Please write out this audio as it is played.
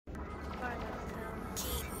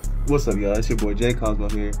What's up, y'all? It's your boy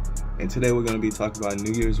JCOSMO here, and today we're gonna be talking about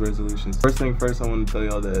New Year's resolutions. First thing first, I want to tell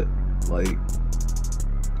y'all that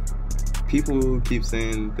people keep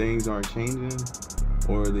saying things aren't changing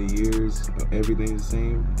or the years, everything's the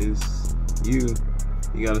same. It's you.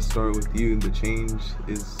 You gotta start with you. The change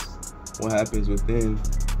is what happens within.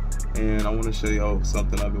 And I want to show y'all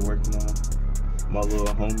something I've been working on. My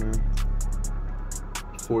little Homer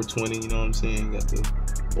 420, you know what I'm saying? Got the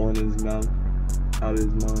ball in his mouth, out of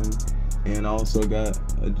his mind. And I also got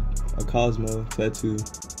a Cosmo tattoo.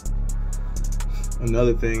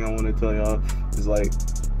 Another thing I want to tell y'all is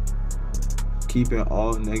keeping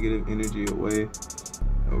all negative energy away,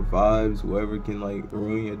 or vibes, whatever can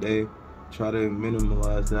ruin your day. Try to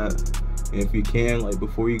minimize that. And if you can,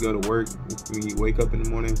 before you go to work, when you wake up in the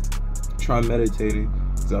morning, try meditating,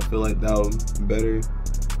 because I feel like that'll better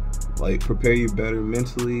prepare you better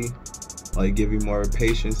mentally, give you more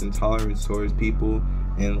patience and tolerance towards people,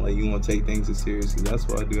 and you want to take things as serious, because that's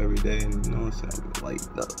what I do every day. And you know what I'm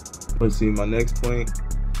saying? Let's see, my next point,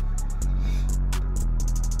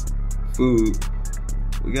 food.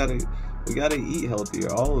 We gotta eat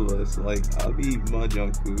healthier, all of us. I'll be eating my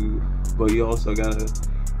junk food, but you also gotta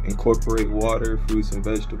incorporate water, fruits and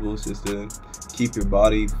vegetables, just to keep your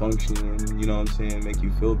body functioning, you know what I'm saying, make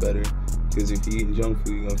you feel better. Because if you're eating junk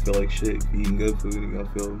food, you're gonna feel like shit. If you're eating good food, you're gonna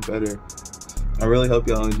feel better. I really hope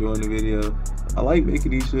y'all enjoying the video. I like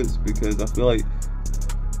making these shits because I feel like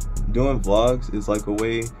doing vlogs is a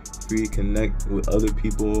way for you to connect with other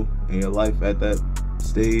people in your life at that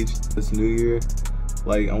stage. This new year,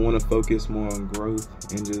 I want to focus more on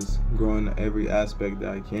growth and just growing every aspect that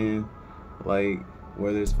I can,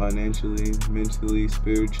 whether it's financially, mentally,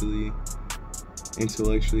 spiritually,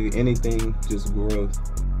 intellectually, anything, just growth.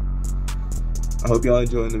 I hope y'all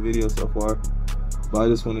enjoying the video so far, but I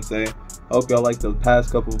just want to say, I hope y'all like the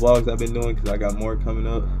past couple vlogs I've been doing, because I got more coming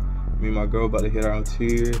up. Me and my girl about to hit our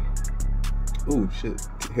 2-year,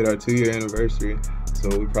 hit our 2-year anniversary, so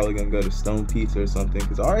we probably gonna go to Stone Pizza or something,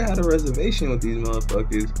 because I already had a reservation with these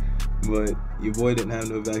motherfuckers, but your boy didn't have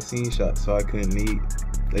no vaccine shot, so I couldn't eat.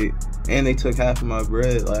 They took half of my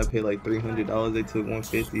bread. I paid $300, they took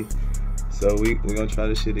 $150. So we gonna try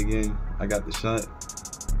this shit again. I got the shot,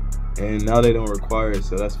 and now they don't require it,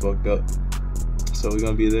 so that's fucked up. So we're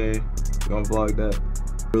gonna be there, we're gonna vlog that.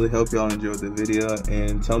 Really hope y'all enjoyed the video,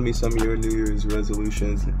 and tell me some of your New Year's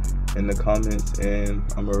resolutions in the comments, and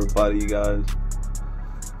I'm gonna reply to you guys,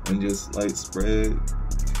 and just spread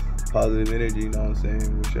positive energy, you know what I'm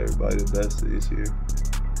saying? Wish everybody the best this year.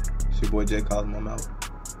 It's your boy JCOSMO, I'm out.